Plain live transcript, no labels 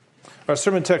Our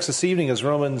sermon text this evening is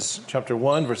Romans chapter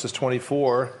 1, verses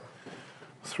 24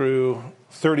 through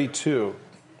 32.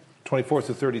 24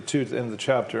 through 32 to the end of the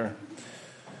chapter.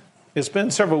 It's been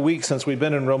several weeks since we've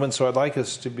been in Romans, so I'd like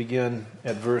us to begin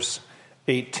at verse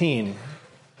 18.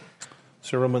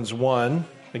 So Romans 1.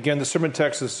 Again, the sermon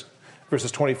text is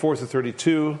verses 24 through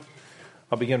 32.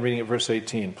 I'll begin reading at verse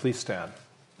 18. Please stand.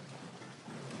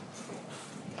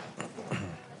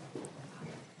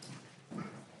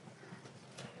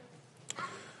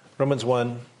 Romans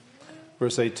 1,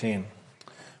 verse 18.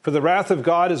 For the wrath of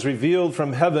God is revealed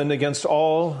from heaven against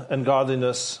all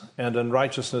ungodliness and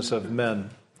unrighteousness of men,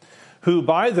 who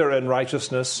by their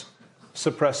unrighteousness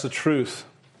suppress the truth.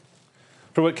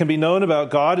 For what can be known about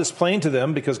God is plain to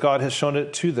them, because God has shown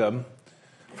it to them.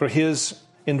 For his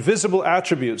invisible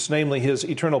attributes, namely his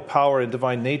eternal power and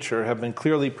divine nature, have been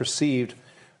clearly perceived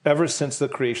ever since the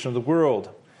creation of the world,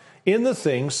 in the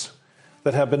things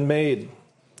that have been made.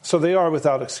 So they are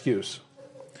without excuse.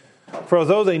 For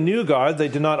although they knew God, they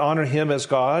did not honor him as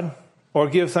God or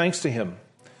give thanks to him.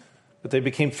 But they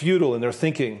became futile in their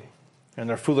thinking, and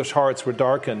their foolish hearts were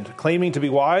darkened. Claiming to be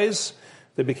wise,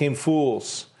 they became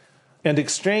fools, and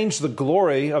exchanged the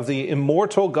glory of the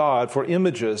immortal God for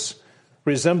images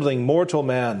resembling mortal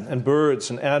man and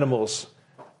birds and animals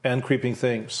and creeping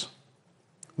things.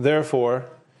 Therefore,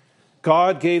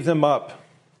 God gave them up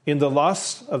in the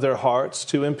lust of their hearts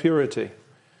to impurity,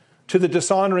 to the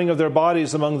dishonoring of their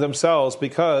bodies among themselves,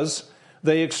 because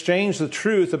they exchanged the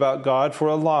truth about God for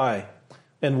a lie,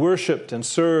 and worshipped and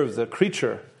served the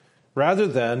creature rather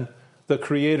than the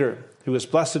Creator, who is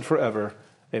blessed forever.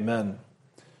 Amen.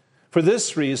 For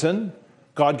this reason,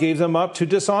 God gave them up to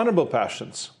dishonorable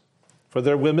passions. For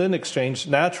their women exchanged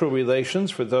natural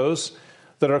relations for those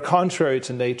that are contrary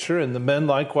to nature, and the men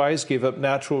likewise gave up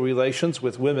natural relations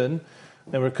with women,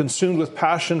 and were consumed with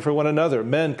passion for one another,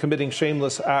 men committing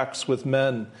shameless acts with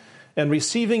men, and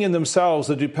receiving in themselves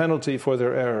the due penalty for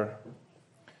their error.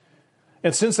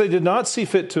 And since they did not see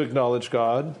fit to acknowledge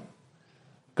God,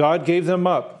 God gave them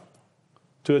up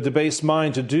to a debased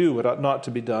mind to do what ought not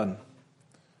to be done.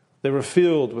 They were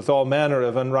filled with all manner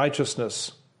of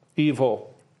unrighteousness,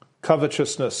 evil,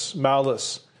 covetousness,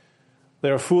 malice. They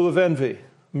are full of envy,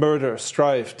 murder,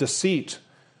 strife, deceit,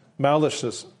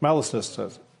 maliciousness.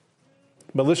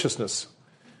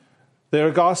 They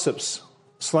are gossips,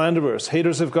 slanderers,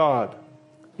 haters of God,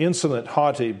 insolent,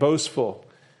 haughty, boastful,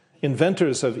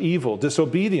 inventors of evil,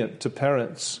 disobedient to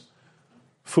parents,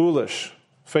 foolish,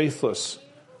 faithless,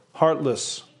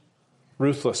 heartless,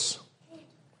 ruthless.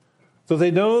 Though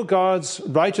they know God's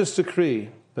righteous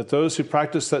decree that those who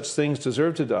practice such things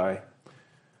deserve to die,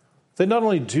 they not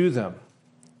only do them,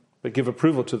 but give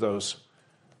approval to those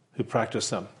who practice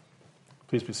them.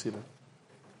 Please be seated.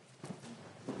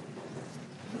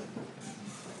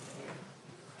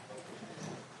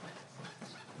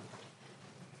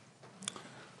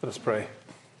 Let us pray.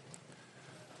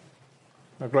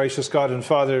 Our gracious God and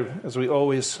Father, as we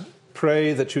always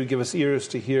pray that you would give us ears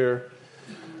to hear,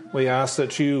 we ask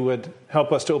that you would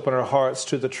help us to open our hearts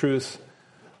to the truth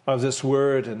of this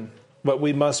word and what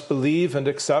we must believe and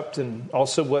accept, and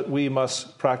also what we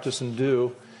must practice and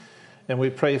do. And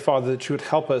we pray, Father, that you would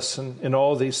help us in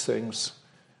all these things.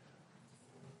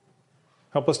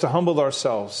 Help us to humble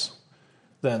ourselves.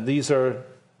 Then these are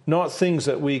not things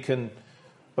that we can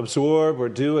absorb or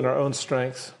do in our own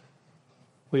strength.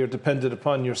 We are dependent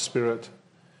upon your Spirit.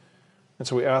 And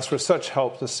so we ask for such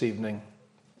help this evening.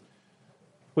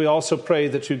 We also pray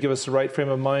that you give us the right frame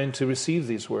of mind to receive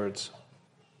these words,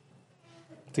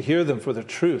 to hear them for their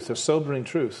truth, their sobering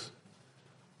truth,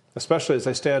 especially as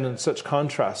they stand in such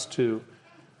contrast to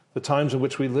the times in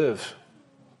which we live.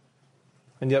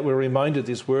 And yet we're reminded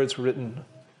these words were written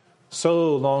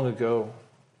so long ago,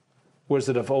 words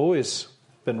that have always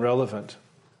been relevant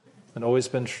and always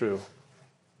been true.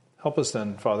 Help us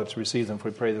then, Father, to receive them, for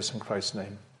we pray this in Christ's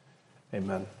name.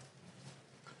 Amen.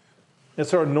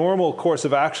 It's our normal course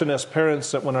of action as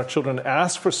parents that when our children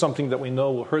ask for something that we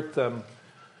know will hurt them,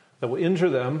 that will injure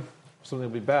them, something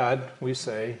will be bad, we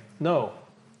say no.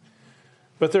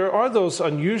 But there are those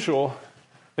unusual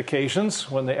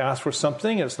occasions when they ask for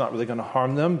something and it's not really going to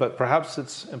harm them, but perhaps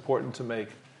it's important to make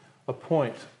a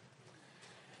point.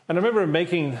 And I remember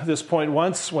making this point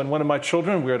once when one of my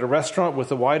children, we were at a restaurant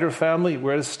with a wider family.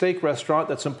 We're at a steak restaurant.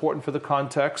 That's important for the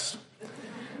context.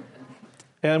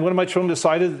 And one of my children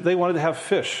decided they wanted to have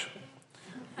fish.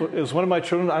 It was one of my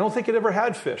children, I don't think it ever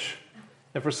had fish.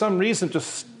 And for some reason,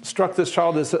 just struck this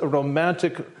child as a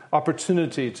romantic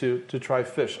opportunity to try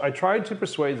fish. I tried to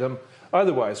persuade them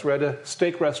otherwise. We're at a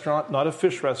steak restaurant, not a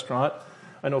fish restaurant.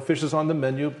 I know fish is on the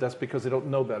menu. But that's because they don't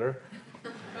know better.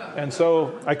 And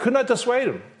so I could not dissuade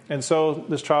them. And so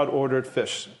this child ordered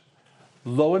fish.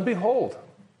 Lo and behold,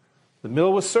 the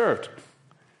meal was served.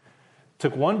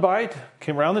 Took one bite,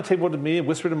 came around the table to me, and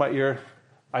whispered in my ear,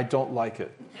 "I don't like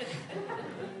it."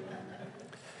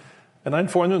 And I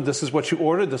informed them, "This is what you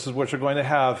ordered, this is what you're going to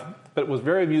have." But it was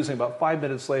very amusing. About 5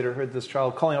 minutes later, I heard this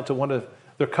child calling out to one of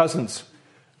their cousins,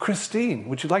 "Christine,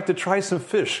 would you like to try some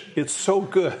fish? It's so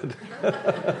good."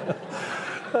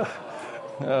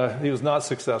 He was not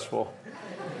successful.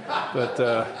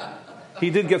 But he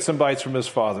did get some bites from his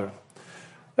father.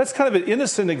 That's kind of an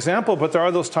innocent example, but there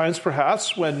are those times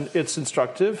perhaps when it's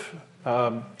instructive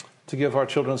to give our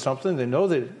children something they know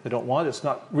they don't want. It's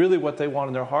not really what they want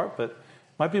in their heart, but it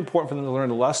might be important for them to learn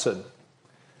a lesson.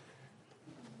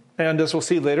 And as we'll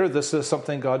see later, this is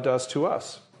something God does to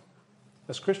us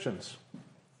as Christians.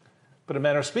 But in a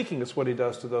manner of speaking, it's what he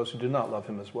does to those who do not love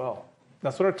him as well.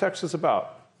 That's what our text is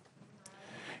about.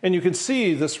 And you can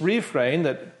see this refrain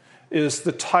that is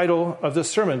the title of this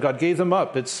sermon. God gave them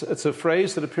up. It's a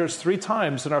phrase that appears 3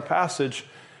 times in our passage,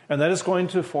 and that is going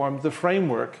to form the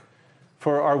framework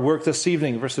for our work this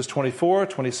evening. Verses 24,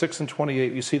 26, and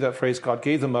 28, you see that phrase, God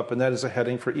gave them up, and that is a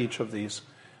heading for each of these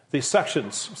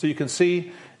sections. So you can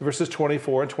see in verses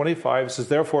 24 and 25, it says,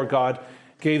 "Therefore God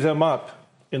gave them up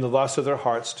in the lust of their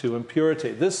hearts to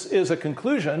impurity." This is a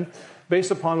conclusion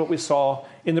based upon what we saw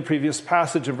in the previous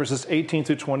passage in verses 18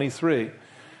 through 23.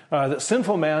 That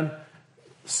sinful man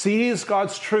sees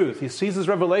God's truth. He sees his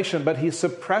revelation, but he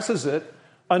suppresses it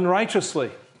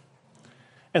unrighteously.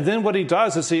 And then what he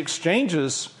does is he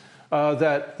exchanges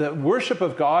that worship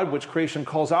of God, which creation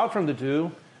calls out from to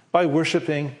do, by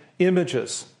worshiping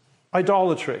images,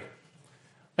 idolatry.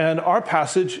 And our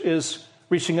passage is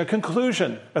reaching a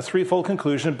conclusion, a threefold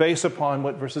conclusion, based upon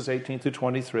what verses 18 through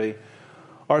 23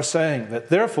 are saying. That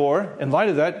therefore, in light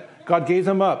of that, God gave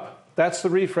them up. That's the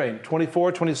refrain,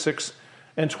 24, 26,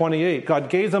 and 28. God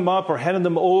gave them up or handed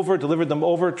them over, delivered them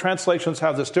over. Translations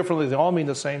have this differently. They all mean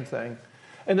the same thing.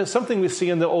 And it's something we see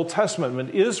in the Old Testament. When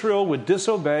Israel would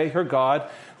disobey her God,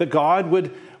 that God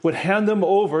would hand them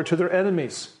over to their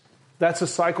enemies. That's a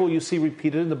cycle you see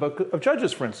repeated in the book of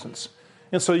Judges, for instance.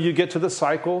 And so you get to the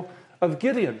cycle of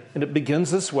Gideon. And it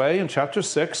begins this way in chapter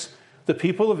 6. The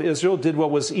people of Israel did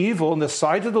what was evil in the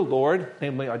sight of the Lord,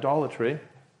 namely idolatry.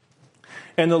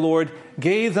 And the Lord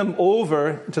gave them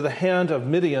over to the hand of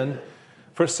Midian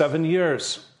for 7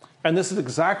 years. And this is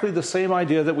exactly the same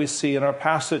idea that we see in our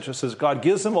passage. It says God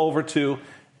gives them over to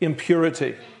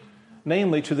impurity,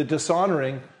 namely to the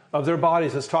dishonoring of their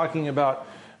bodies. It's talking about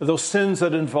those sins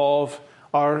that involve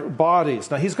our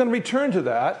bodies. Now, he's going to return to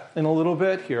that in a little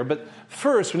bit here. But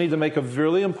first, we need to make a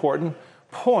really important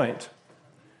point.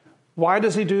 Why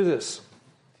does he do this?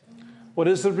 What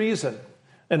is the reason?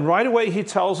 And right away he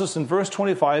tells us in verse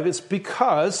 25, it's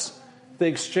because they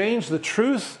exchanged the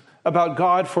truth about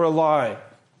God for a lie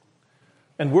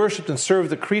and worshipped and served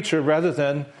the creature rather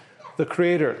than the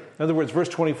Creator. In other words, verse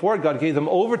 24, God gave them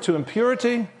over to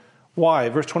impurity. Why?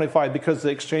 Verse 25, because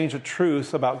they exchanged the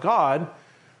truth about God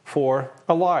for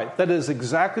a lie. That is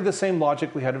exactly the same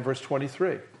logic we had in verse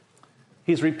 23.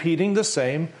 He's repeating the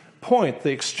same point.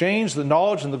 They exchanged the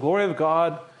knowledge and the glory of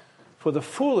God for the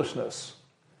foolishness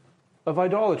of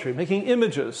idolatry, making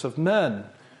images of men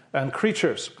and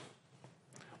creatures.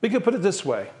 We could put it this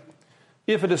way.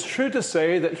 If it is true to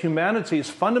say that humanity's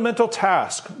fundamental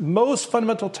task, most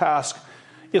fundamental task,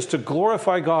 is to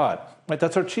glorify God, right?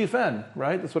 That's our chief end,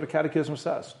 right? That's what a catechism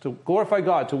says. To glorify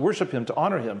God, to worship him, to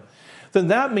honor him. Then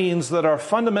that means that our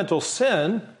fundamental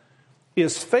sin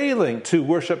is failing to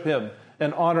worship him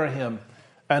and honor him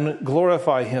and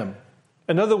glorify him.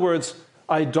 In other words,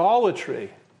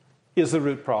 idolatry is the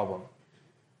root problem,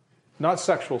 not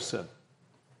sexual sin.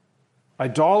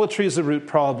 Idolatry is the root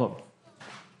problem.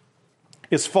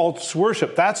 It's false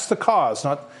worship. That's the cause,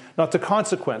 not the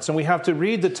consequence. And we have to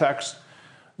read the text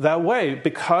that way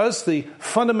because the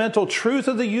fundamental truth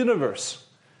of the universe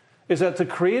is that the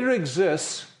Creator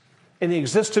exists and he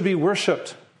exists to be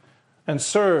worshipped and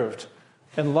served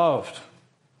and loved.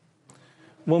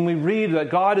 When we read that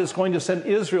God is going to send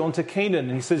Israel into Canaan,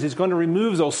 and he says he's going to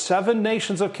remove those 7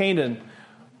 nations of Canaan,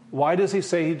 why does he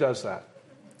say he does that?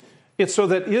 It's so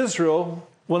that Israel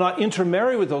will not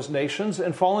intermarry with those nations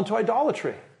and fall into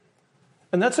idolatry.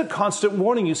 And that's a constant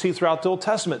warning you see throughout the Old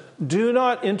Testament. Do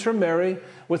not intermarry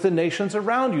with the nations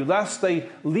around you, lest they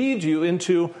lead you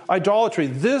into idolatry.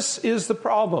 This is the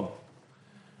problem.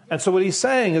 And so what he's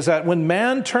saying is that when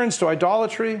man turns to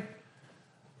idolatry,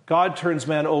 God turns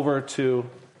man over to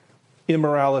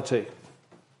immorality.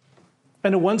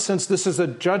 And in one sense, this is a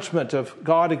judgment of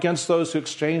God against those who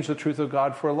exchange the truth of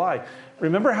God for a lie.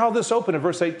 Remember how this opened in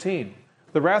verse 18.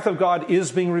 The wrath of God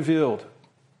is being revealed.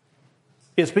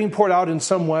 It's being poured out in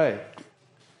some way.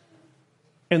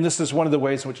 And this is one of the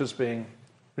ways in which it's being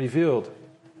revealed.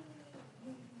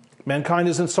 Mankind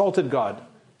has insulted God,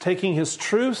 taking his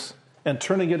truth and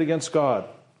turning it against God.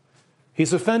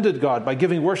 He's offended God by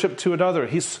giving worship to another.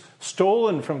 He's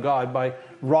stolen from God by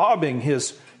robbing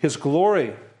his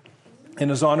glory and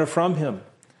his honor from him.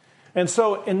 And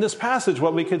so in this passage,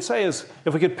 what we could say is,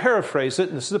 if we could paraphrase it,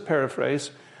 and this is a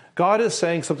paraphrase, God is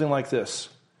saying something like this.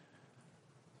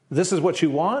 This is what you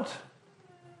want?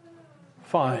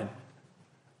 Fine.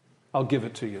 I'll give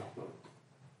it to you.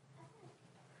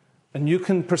 And you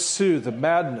can pursue the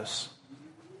madness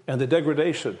and the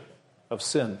degradation of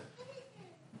sin.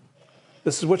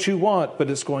 This is what you want, but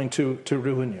it's going to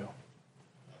ruin you.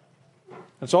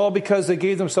 It's all because they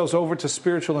gave themselves over to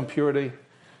spiritual impurity,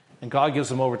 and God gives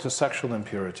them over to sexual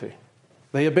impurity.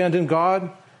 They abandoned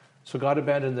God, so God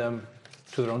abandoned them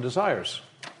to their own desires,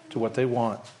 to what they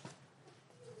want.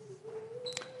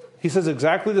 He says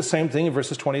exactly the same thing in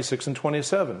verses 26 and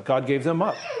 27. God gave them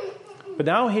up. But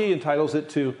now he entitles it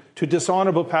to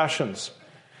dishonorable passions.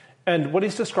 And what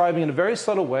he's describing in a very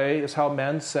subtle way is how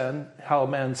man's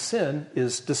sin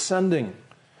is descending.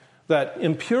 That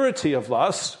impurity of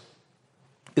lust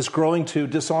is growing to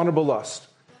dishonorable lust.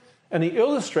 And he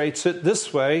illustrates it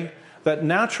this way, that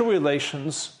natural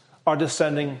relations are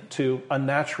descending to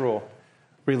unnatural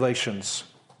relations.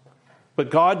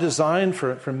 But God designed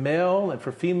for male and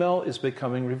for female is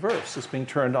becoming reversed. It's being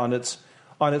turned on its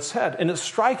head. And it's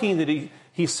striking that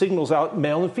he signals out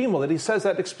male and female, that he says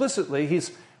that explicitly.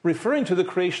 He's referring to the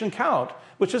creation account,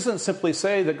 which doesn't simply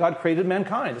say that God created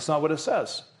mankind. It's not what it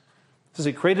says. It says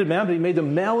he created man, but he made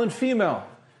them male and female.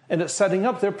 And it's setting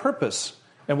up their purpose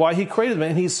and why he created them.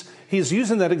 And he's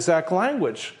using that exact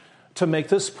language to make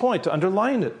this point, to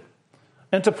underline it.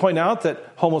 And to point out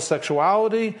that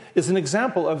homosexuality is an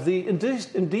example of the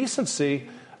indecency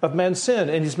of man's sin.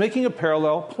 And he's making a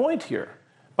parallel point here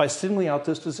by singling out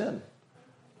this sin.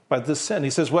 By this sin. He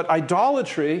says what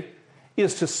idolatry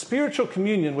is to spiritual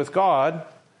communion with God,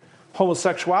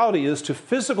 homosexuality is to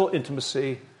physical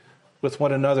intimacy with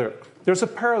one another. There's a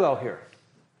parallel here.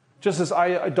 Just as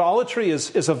idolatry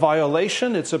is a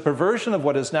violation, it's a perversion of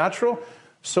what is natural,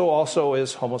 so also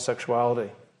is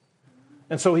homosexuality.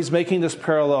 And so he's making this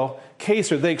parallel case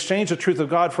here. They exchange the truth of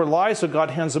God for lies, so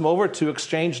God hands them over to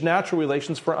exchange natural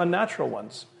relations for unnatural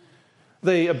ones.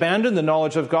 They abandon the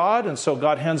knowledge of God, and so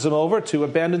God hands them over to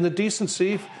abandon the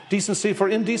decency for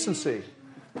indecency.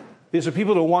 These are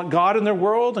people who want God in their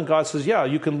world, and God says, yeah,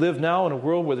 you can live now in a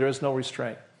world where there is no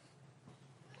restraint.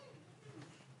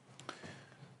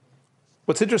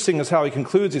 What's interesting is how he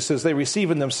concludes. He says, they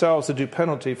receive in themselves the due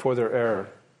penalty for their error.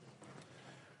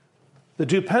 The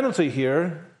due penalty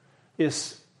here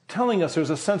is telling us there's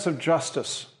a sense of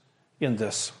justice in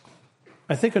this.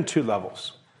 I think on two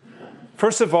levels.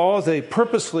 First of all, they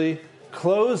purposely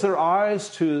close their eyes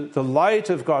to the light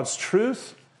of God's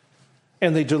truth,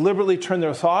 and they deliberately turn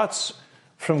their thoughts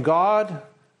from God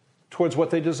towards what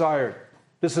they desired.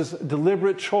 This is a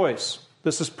deliberate choice.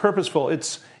 This is purposeful.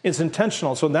 It's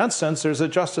intentional. So in that sense, there's a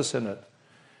justice in it.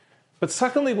 But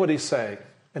secondly, what he's saying,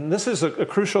 and this is a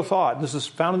crucial thought, and this is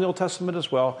found in the Old Testament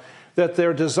as well, that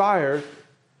their desire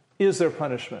is their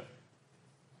punishment.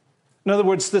 In other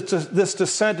words, this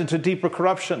descent into deeper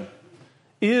corruption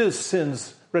is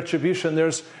sin's retribution.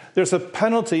 There's a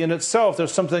penalty in itself.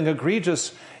 There's something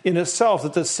egregious in itself,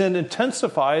 that the sin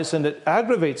intensifies and it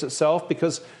aggravates itself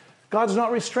because God's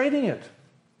not restraining it.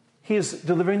 He's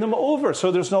delivering them over,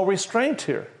 so there's no restraint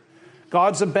here.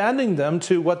 God's abandoning them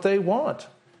to what they want.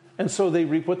 And so they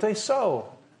reap what they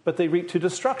sow, but they reap to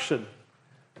destruction.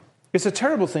 It's a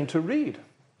terrible thing to read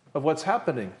of what's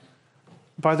happening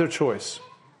by their choice.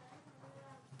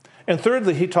 And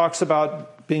thirdly, he talks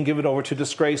about being given over to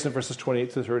disgrace in verses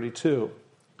 28 to 32.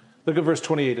 Look at verse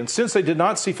 28. And since they did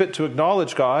not see fit to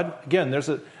acknowledge God, again, there's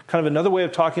a kind of another way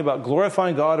of talking about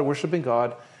glorifying God and worshiping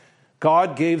God,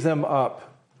 God gave them up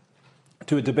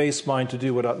to a debased mind to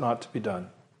do what ought not to be done.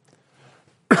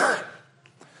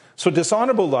 So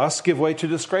dishonorable lusts give way to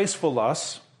disgraceful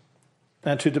lusts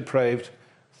and to depraved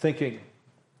thinking.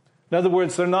 In other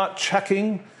words, they're not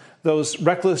checking those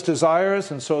reckless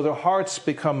desires, and so their hearts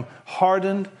become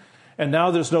hardened, and now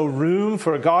there's no room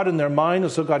for God in their mind,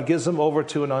 and so God gives them over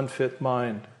to an unfit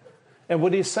mind. And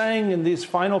what he's saying in these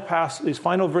final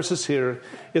verses here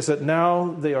is that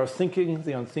now they are thinking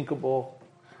the unthinkable,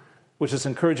 which is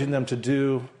encouraging them to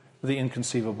do the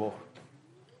inconceivable.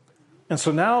 And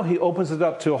so now he opens it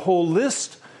up to a whole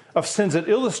list of sins that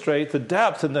illustrate the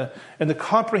depth and the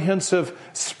comprehensive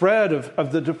spread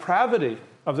of the depravity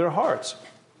of their hearts.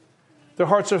 Their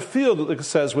hearts are filled, like it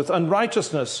says, with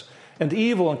unrighteousness, and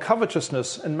evil and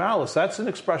covetousness and malice. That's an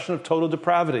expression of total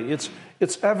depravity.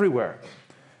 It's everywhere.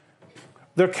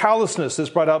 Their callousness is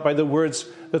brought out by the words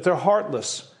that they're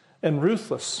heartless and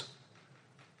ruthless.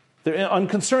 They're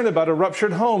unconcerned about a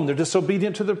ruptured home. They're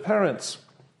disobedient to their parents.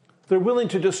 They're willing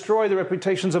to destroy the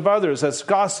reputations of others as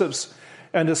gossips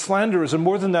and as slanderers. And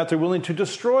more than that, they're willing to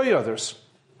destroy others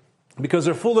because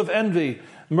they're full of envy,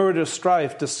 murder,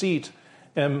 strife, deceit,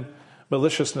 and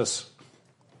maliciousness.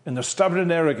 And they're stubborn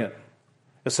and arrogant.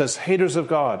 It says haters of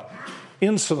God,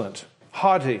 insolent,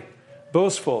 haughty,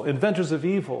 boastful, inventors of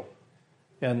evil,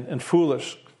 and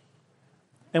foolish.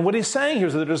 And what he's saying here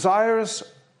is that the desires,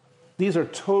 these are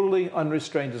totally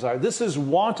unrestrained desire. This is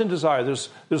wanton desire.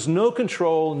 There's no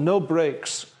control, no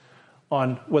brakes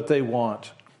on what they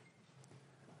want.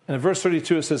 And in verse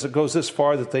 32 it says it goes this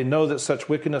far that they know that such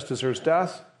wickedness deserves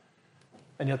death,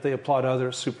 and yet they applaud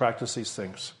others who practice these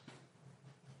things.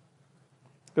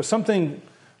 There's something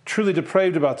truly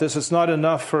depraved about this. It's not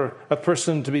enough for a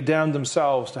person to be damned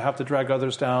themselves, to have to drag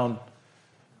others down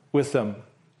with them.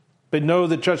 They know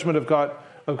the judgment of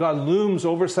God looms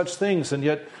over such things, and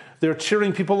yet they're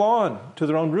cheering people on to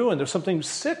their own ruin. There's something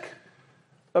sick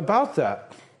about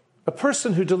that. A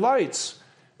person who delights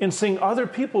in seeing other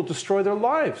people destroy their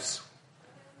lives.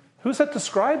 Who's that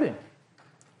describing?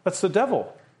 That's the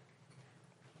devil.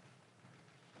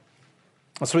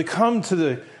 And so we come to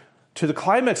the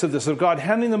climax of this, of God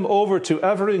handing them over to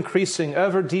ever increasing,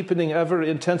 ever deepening, ever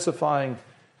intensifying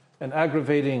and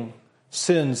aggravating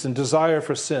sins and desire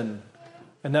for sin.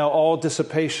 And now all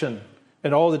dissipation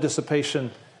and all the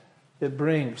dissipation it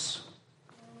brings.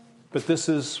 But this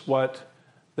is what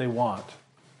they want.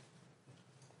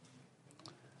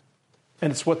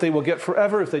 And it's what they will get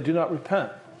forever if they do not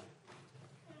repent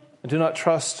and do not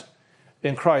trust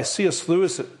in Christ. C.S.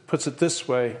 Lewis puts it this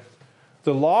way: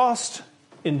 the lost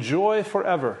enjoy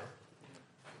forever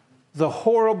the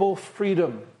horrible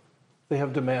freedom they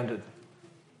have demanded.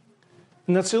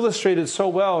 And that's illustrated so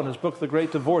well in his book, The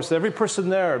Great Divorce. Every person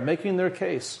there making their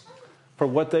case for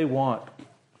what they want.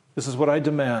 This is what I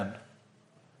demand.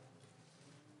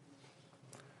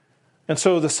 And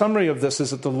so the summary of this is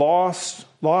that the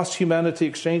lost humanity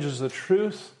exchanges the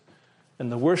truth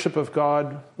and the worship of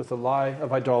God with the lie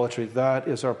of idolatry. That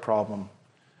is our problem.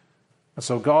 And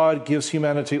so God gives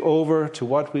humanity over to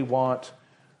what we want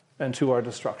and to our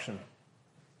destruction.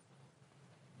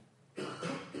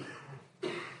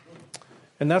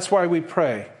 And that's why we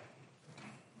pray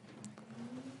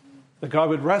that God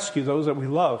would rescue those that we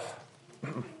love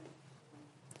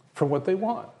from what they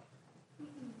want.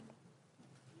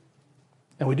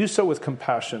 And we do so with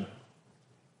compassion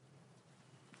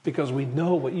because we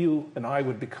know what you and I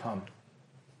would become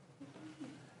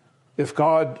if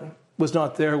God was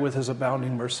not there with his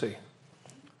abounding mercy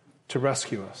to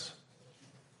rescue us.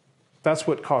 That's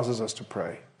what causes us to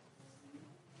pray.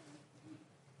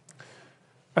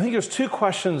 I think there's two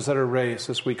questions that are raised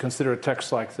as we consider a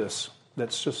text like this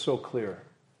that's just so clear.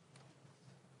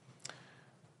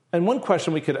 And one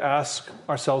question we could ask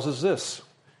ourselves is this: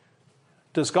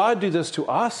 does God do this to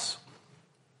us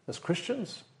as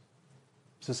Christians?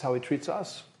 Is this how he treats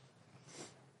us?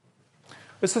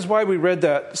 This is why we read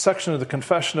that section of the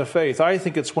Confession of Faith. I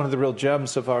think it's one of the real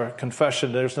gems of our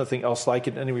confession. There's nothing else like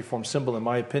it in any Reformed symbol, in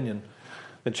my opinion,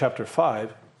 than chapter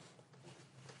 5.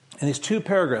 And these two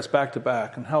paragraphs back to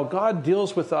back, and how God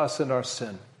deals with us in our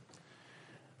sin.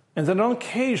 And then on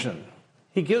occasion,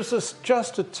 he gives us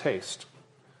just a taste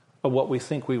of what we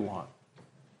think we want.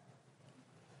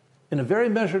 In a very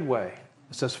measured way.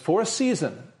 It says, for a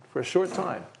season, for a short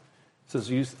time. It says,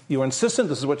 you are insistent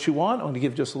this is what you want, I'm going to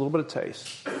give you just a little bit of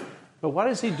taste. But why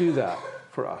does he do that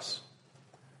for us?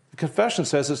 The confession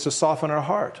says it's to soften our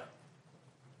heart.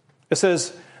 It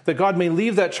says that God may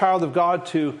leave that child of God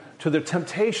to their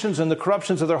temptations and the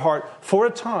corruptions of their heart for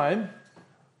a time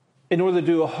in order to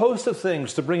do a host of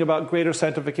things to bring about greater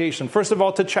sanctification. First of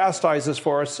all, to chastise us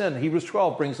for our sin. Hebrews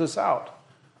 12 brings this out.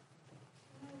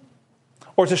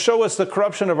 Or to show us the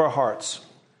corruption of our hearts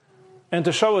and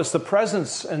to show us the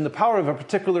presence and the power of a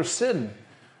particular sin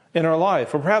in our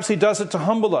life. Or perhaps he does it to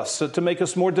humble us, to make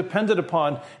us more dependent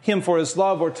upon him for his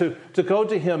love, or to go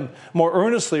to him more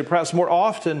earnestly, or perhaps more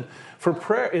often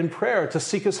in prayer to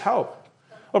seek his help.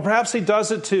 Or perhaps he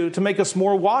does it to make us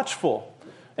more watchful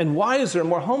and wiser and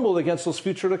more humble against those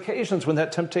future occasions when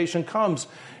that temptation comes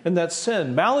and that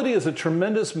sin. Malady is a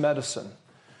tremendous medicine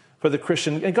for the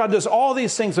Christian. And God does all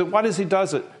these things. Why does he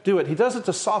do it? He does it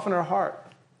to soften our heart.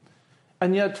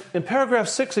 And yet, in paragraph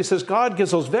 6, he says God gives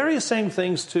those very same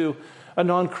things to a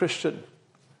non-Christian.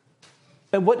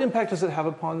 And what impact does it have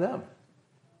upon them?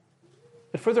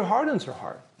 It further hardens their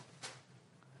heart.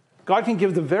 God can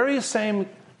give the very same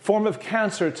form of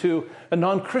cancer to a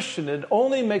non-Christian, it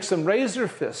only makes them raise their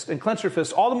fist and clench their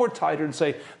fist all the more tighter and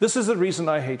say, this is the reason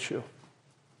I hate you.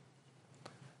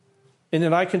 And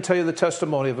then I can tell you the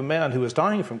testimony of a man who was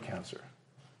dying from cancer.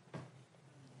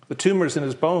 The tumors in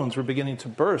his bones were beginning to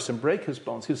burst and break his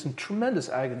bones. He was in tremendous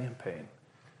agony and pain.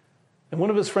 And one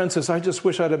of his friends says, I just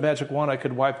wish I had a magic wand I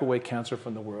could wipe away cancer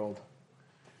from the world.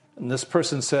 And this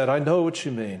person said, I know what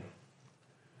you mean.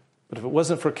 But if it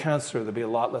wasn't for cancer, there'd be a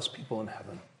lot less people in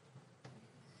heaven.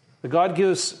 That God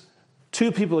gives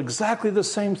two people exactly the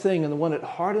same thing, and the one that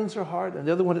hardens their heart, and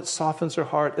the other one that softens their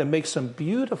heart and makes them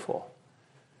beautiful.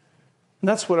 And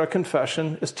that's what our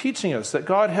confession is teaching us, that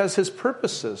God has his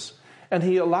purposes, and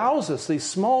he allows us these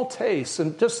small tastes,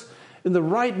 and just in the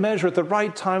right measure, at the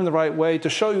right time, the right way, to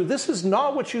show you this is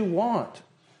not what you want,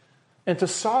 and to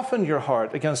soften your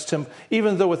heart against him,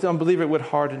 even though with the unbeliever it would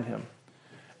harden him.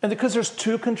 And because there's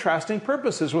two contrasting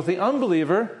purposes. With the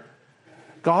unbeliever,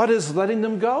 God is letting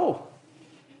them go.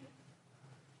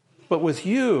 But with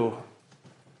you,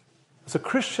 as a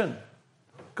Christian,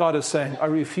 God is saying, I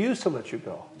refuse to let you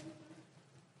go.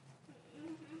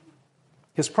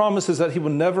 His promise is that he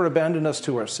will never abandon us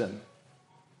to our sin.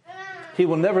 He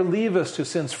will never leave us to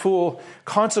sin's full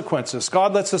consequences.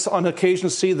 God lets us on occasion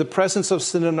see the presence of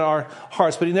sin in our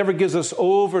hearts, but he never gives us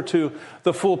over to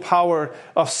the full power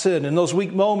of sin. In those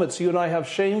weak moments, you and I have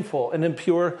shameful and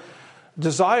impure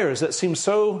desires that seem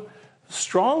so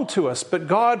strong to us, but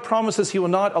God promises he will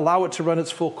not allow it to run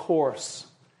its full course.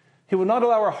 He will not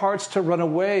allow our hearts to run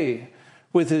away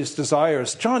with his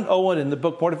desires. John Owen, in the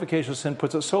book Mortification of Sin,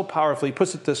 puts it so powerfully. He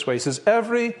puts it this way. He says,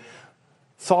 every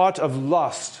thought of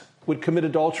lust would commit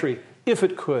adultery if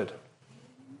it could.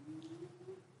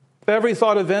 Every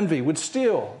thought of envy would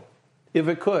steal if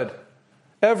it could.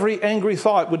 Every angry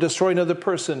thought would destroy another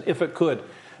person if it could.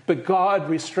 But God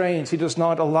restrains. He does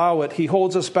not allow it. He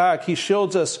holds us back. He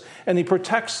shields us and he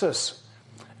protects us.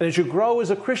 And as you grow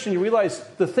as a Christian, you realize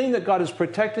the thing that God is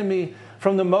protecting me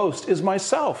from the most is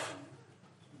myself.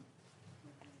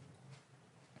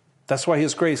 That's why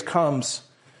his grace comes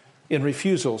in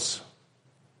refusals.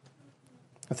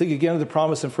 I think again of the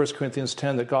promise in 1 Corinthians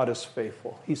 10 that God is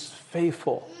faithful. He's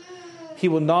faithful. He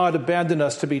will not abandon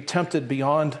us to be tempted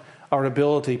beyond our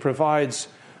ability. He provides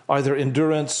either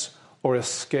endurance or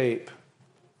escape.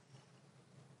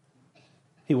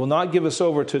 He will not give us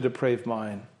over to a depraved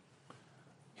mind.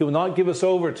 He will not give us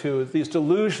over to these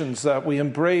delusions that we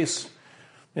embrace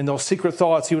in those secret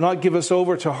thoughts. He will not give us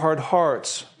over to hard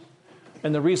hearts.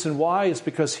 And the reason why is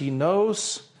because he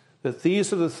knows that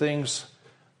these are the things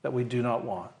that we do not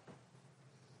want.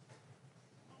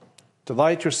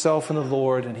 Delight yourself in the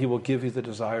Lord, and he will give you the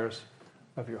desires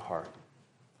of your heart.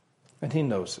 And he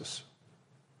knows this.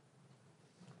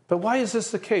 But why is this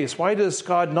the case? Why does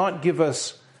God not give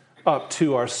us up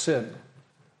to our sin?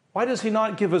 Why does he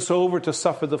not give us over to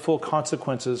suffer the full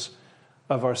consequences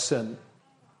of our sin?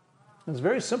 It's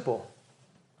very simple.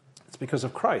 It's because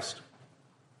of Christ.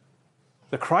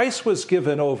 The Christ was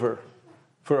given over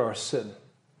for our sin.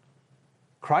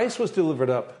 Christ was delivered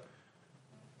up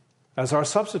as our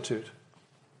substitute.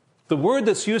 The word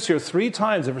that's used here 3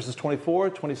 times in verses 24,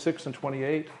 26, and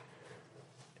 28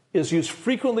 is used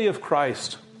frequently of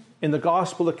Christ in the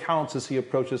gospel accounts as he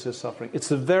approaches his suffering. It's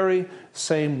the very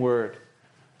same word.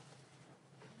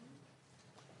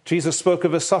 Jesus spoke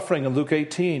of his suffering in Luke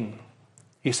 18.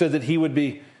 He said that he would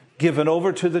be given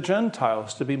over to the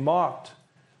Gentiles to be mocked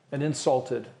and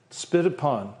insulted, spit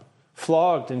upon,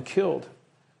 flogged, and killed.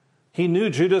 He knew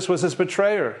Judas was his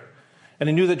betrayer, and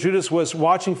he knew that Judas was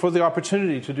watching for the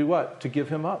opportunity to do what? To give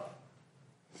him up.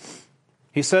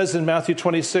 He says in Matthew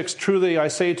 26, truly I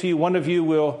say to you, one of you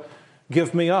will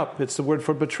give me up. It's the word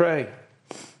for betray.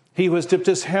 He who has dipped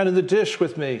his hand in the dish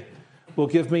with me will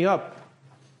give me up.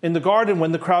 In the garden,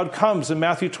 when the crowd comes in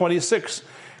Matthew 26,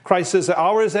 Christ says, the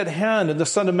hour is at hand, and the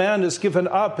Son of Man is given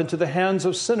up into the hands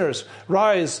of sinners.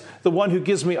 Rise, the one who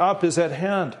gives me up is at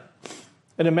hand.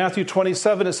 And in Matthew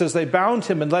 27, it says, they bound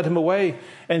him and led him away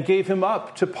and gave him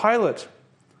up to Pilate.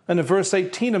 And in verse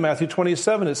 18 of Matthew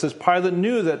 27, it says, Pilate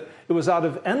knew that it was out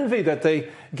of envy that they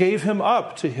gave him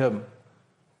up to him.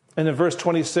 And in verse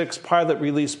 26, Pilate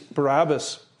released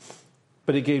Barabbas,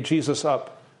 but he gave Jesus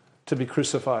up to be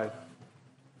crucified.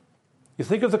 You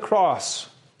think of the cross.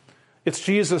 It's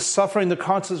Jesus suffering the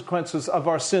consequences of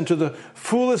our sin to the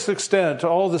fullest extent,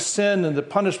 all the sin and the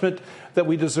punishment that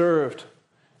we deserved.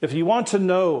 If you want to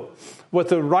know what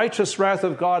the righteous wrath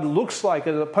of God looks like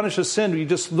as it punishes sin, you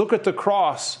just look at the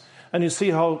cross and you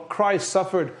see how Christ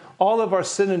suffered all of our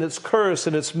sin and its curse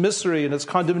and its misery and its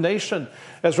condemnation.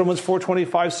 As Romans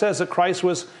 4:25 says, that Christ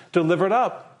was delivered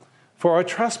up for our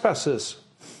trespasses.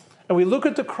 And we look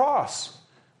at the cross.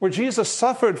 where Jesus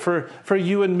suffered for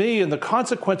you and me and the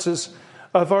consequences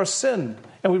of our sin.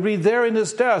 And we read there in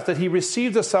his death that he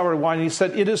received the sour wine. And he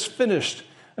said, "It is finished."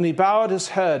 And he bowed his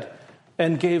head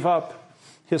and gave up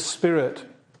his spirit.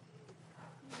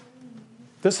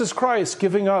 This is Christ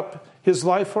giving up his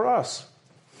life for us.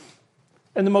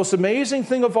 And the most amazing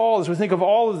thing of all, as we think of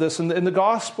all of this in the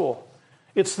gospel,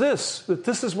 it's this, that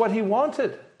this is what he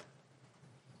wanted.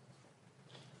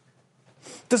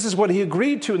 This is what he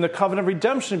agreed to in the covenant of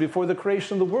redemption before the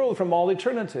creation of the world from all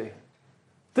eternity.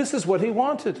 This is what he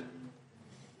wanted.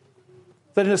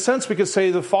 That in a sense we could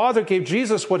say the Father gave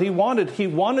Jesus what he wanted. He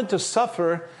wanted to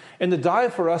suffer and to die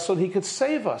for us so that he could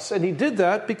save us. And he did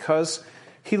that because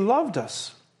he loved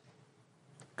us.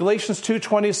 Galatians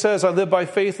 2:20 says, "I live by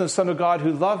faith in the Son of God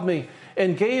who loved me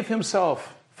and gave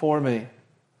himself for me."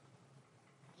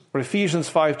 Or Ephesians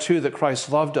 5:2, that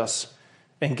Christ loved us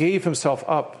and gave himself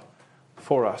up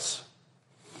for us.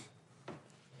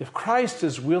 If Christ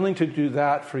is willing to do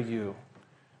that for you,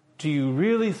 do you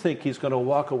really think he's going to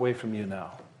walk away from you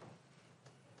now?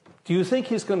 Do you think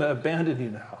he's going to abandon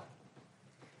you now?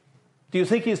 Do you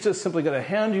think he's just simply going to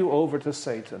hand you over to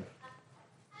Satan?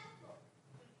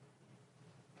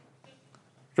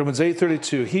 Romans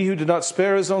 8:32, "He who did not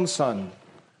spare his own son,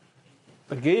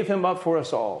 but gave him up for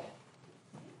us all,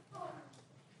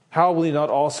 how will he not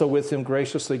also with him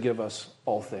graciously give us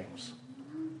all things?"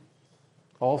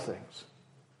 All things.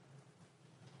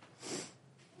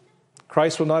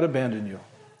 Christ will not abandon you.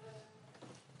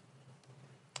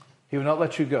 He will not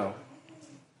let you go.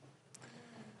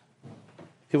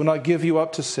 He will not give you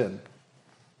up to sin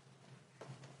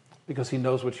because he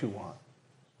knows what you want.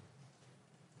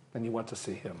 And you want to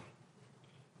see him.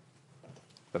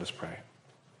 Let us pray.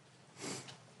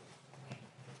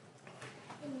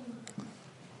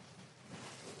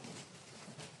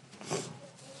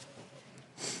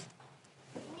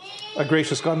 Our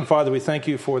gracious God and Father, we thank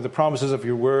you for the promises of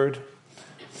your word,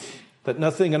 that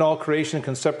nothing in all creation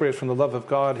can separate us from the love of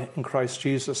God in Christ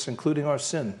Jesus, including our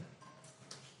sin.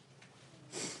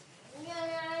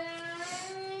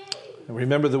 And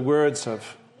remember the words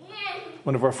of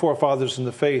one of our forefathers in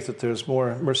the faith, that there's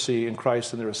more mercy in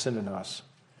Christ than there is sin in us.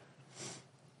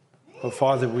 But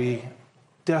Father, we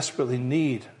desperately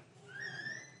need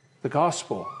the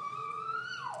gospel,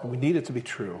 and we need it to be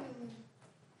true.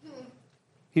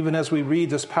 Even as we read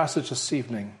this passage this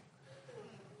evening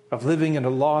of living in a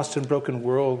lost and broken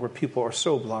world where people are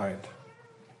so blind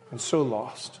and so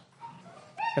lost,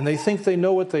 and they think they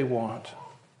know what they want,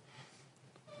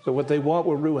 but what they want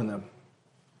will ruin them.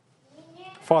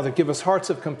 Father, give us hearts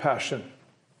of compassion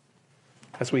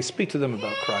as we speak to them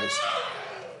about Christ,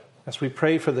 as we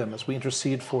pray for them, as we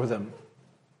intercede for them.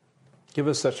 Give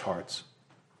us such hearts,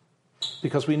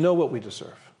 because we know what we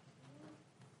deserve.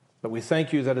 But we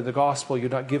thank you that in the gospel you're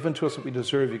not given to us what we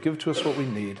deserve. You give to us what we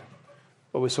need,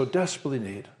 what we so desperately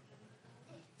need,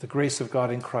 the grace of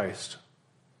God in Christ.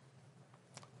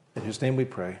 In whose name we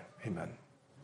pray, amen.